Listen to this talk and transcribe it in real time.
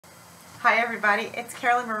Hi everybody, it's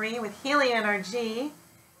Carolyn Marie with HealingNRG.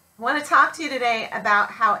 I want to talk to you today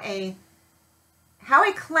about how a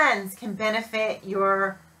cleanse can benefit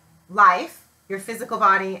your life, your physical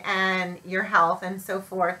body, and your health and so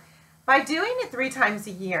forth by doing it 3 times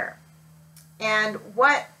a year. And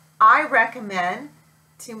what I recommend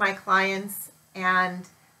to my clients and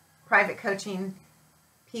private coaching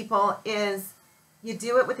people is you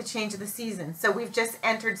do it with the change of the season. So we've just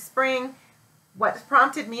entered spring. What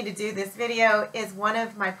prompted me to do this video is one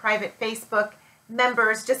of my private Facebook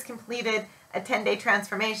members just completed a 10-day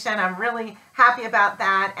transformation. I'm really happy about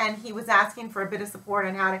that, and he was asking for a bit of support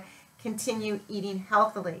on how to continue eating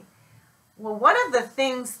healthily. Well, one of the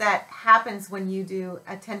things that happens when you do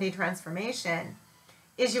a 10-day transformation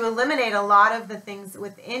is you eliminate a lot of the things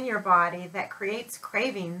within your body that creates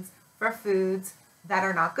cravings for foods that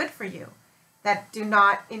are not good for you, that do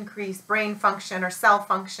not increase brain function or cell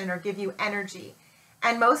function or give you energy.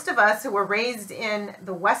 And most of us who were raised in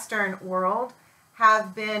the Western world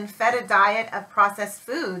have been fed a diet of processed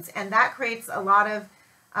foods, and that creates a lot of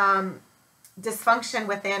dysfunction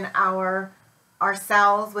within our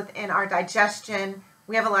cells, within our digestion.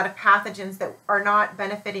 We have a lot of pathogens that are not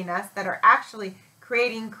benefiting us, that are actually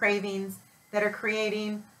creating cravings, that are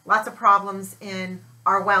creating lots of problems in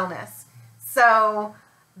our wellness. So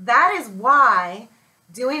that is why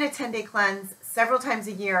doing a 10-day cleanse several times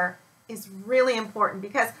a year is really important,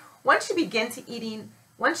 because once you begin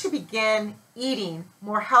eating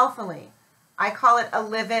more healthily, I call it a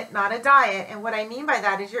live it, not a diet. And what I mean by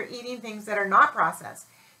that is you're eating things that are not processed.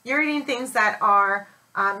 You're eating things that are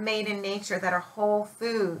made in nature, that are whole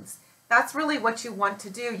foods. That's really what you want to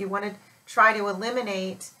do. You want to try to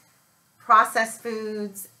eliminate processed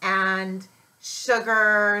foods and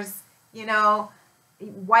sugars,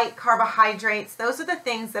 white carbohydrates. Those are the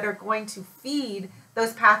things that are going to feed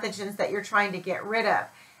those pathogens that you're trying to get rid of.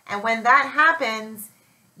 And when that happens,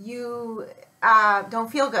 you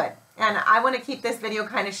don't feel good. And I want to keep this video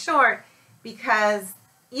kind of short, because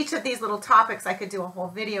each of these little topics I could do a whole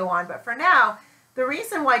video on. But for now, the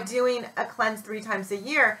reason why doing a cleanse 3 times a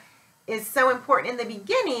year is so important. In the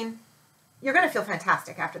beginning, you're going to feel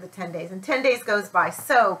fantastic after the 10 days. And 10 days goes by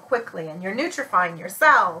so quickly, and you're nutrifying your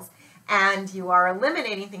cells, and you are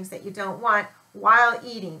eliminating things that you don't want while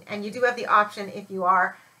eating. And you do have the option, if you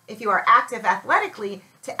are active athletically,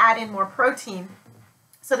 to add in more protein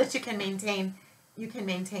so that you can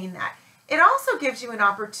maintain that. It also gives you an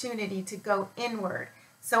opportunity to go inward.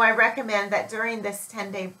 So I recommend that during this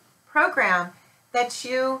 10-day program that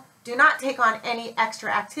you do not take on any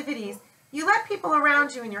extra activities. You let people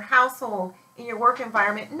around you in your household, in your work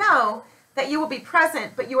environment, know that you will be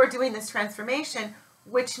present, but you are doing this transformation,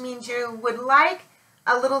 which means you would like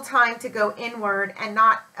a little time to go inward and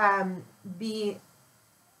not be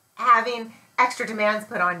having extra demands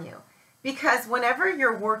put on you. Because whenever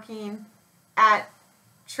you're working at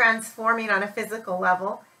transforming on a physical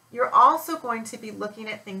level, you're also going to be looking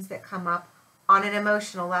at things that come up on an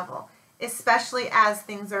emotional level, especially as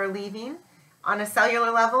things are leaving. On a cellular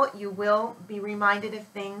level, you will be reminded of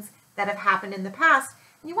things that have happened in the past.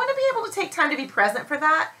 You want to be able to take time to be present for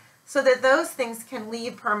that, so that those things can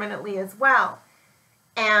leave permanently as well.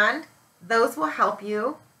 And those will help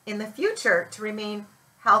you in the future to remain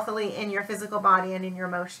healthily in your physical body and in your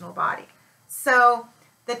emotional body. So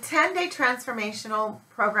the 10-day transformational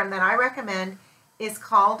program that I recommend is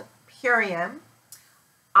called Purging.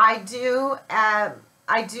 I do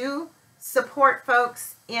support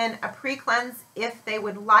folks in a pre-cleanse if they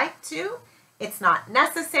would like to. It's not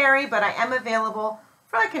necessary, but I am available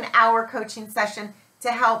for like an hour coaching session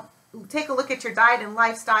to help take a look at your diet and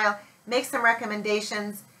lifestyle, make some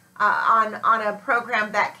recommendations on a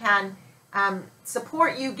program that can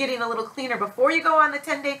support you getting a little cleaner before you go on the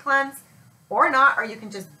 10-day cleanse, or not, or you can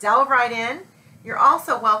just delve right in. You're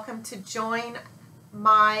also welcome to join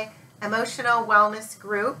my emotional wellness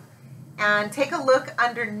group, and take a look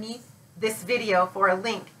underneath this video for a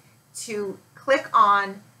link to click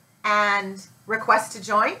on and request to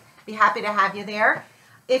join. Be happy to have you there.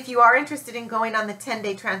 If you are interested in going on the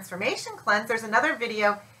 10-day transformation cleanse, there's another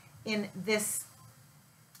video in this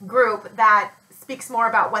group that speaks more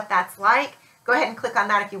about what that's like. Go ahead and click on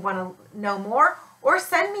that if you want to know more, or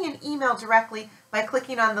send me an email directly by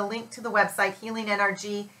clicking on the link to the website,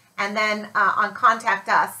 HealingNRG, and then on Contact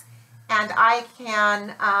Us. And I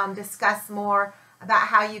can discuss more about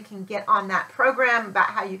how you can get on that program,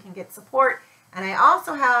 about how you can get support. And I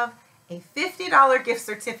also have a $50 gift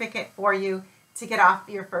certificate for you to get off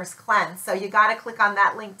your first cleanse. So you got to click on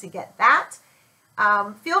that link to get that.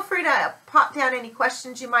 Feel free to pop down any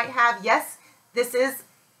questions you might have. Yes, this is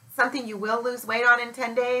something you will lose weight on in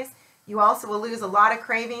 10 days. You also will lose a lot of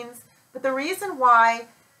cravings. But the reason why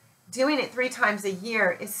doing it 3 times a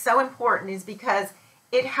year is so important is because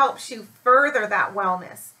it helps you further that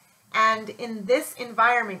wellness. And in this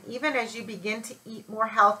environment, even as you begin to eat more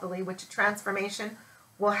healthily, which a transformation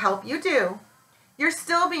will help you do, you're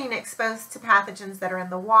still being exposed to pathogens that are in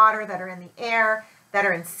the water, that are in the air, that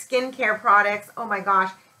are in skincare products. Oh my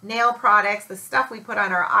gosh, nail products, the stuff we put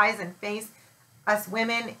on our eyes and face. Us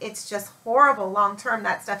women, it's just horrible long term.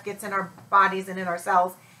 That stuff gets in our bodies and in our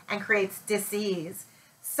cells and creates disease.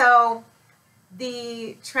 So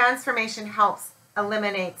the transformation helps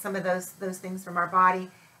eliminate some of those things from our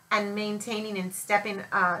body, and maintaining and stepping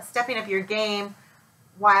up your game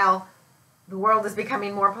while the world is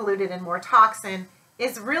becoming more polluted and more toxin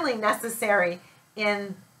is really necessary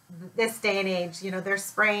in this day and age. You know, they're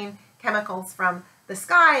spraying chemicals from the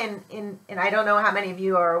sky, and I don't know how many of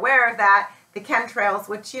you are aware of that, the chemtrails,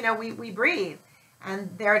 which, you know, we breathe.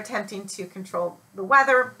 And they're attempting to control the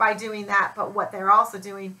weather by doing that, but what they're also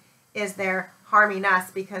doing is they're harming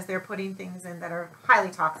us because they're putting things in that are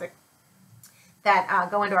highly toxic that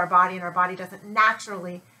go into our body, and our body doesn't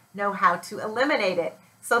naturally know how to eliminate it.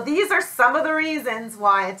 So these are some of the reasons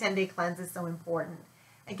why a 10-day cleanse is so important.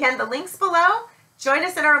 Again, the link's below. Join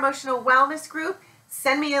us in our emotional wellness group.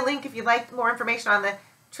 Send me a link if you'd like more information on the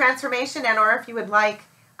transformation, and or if you would like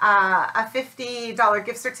a $50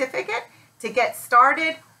 gift certificate to get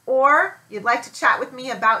started, or you'd like to chat with me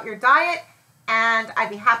about your diet, and I'd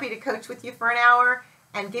be happy to coach with you for an hour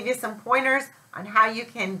and give you some pointers on how you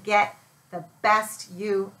can get the best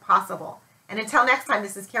you possible. And until next time,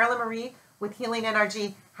 this is Carolyn Marie with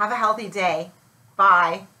HealingNRG. Have a healthy day.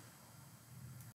 Bye.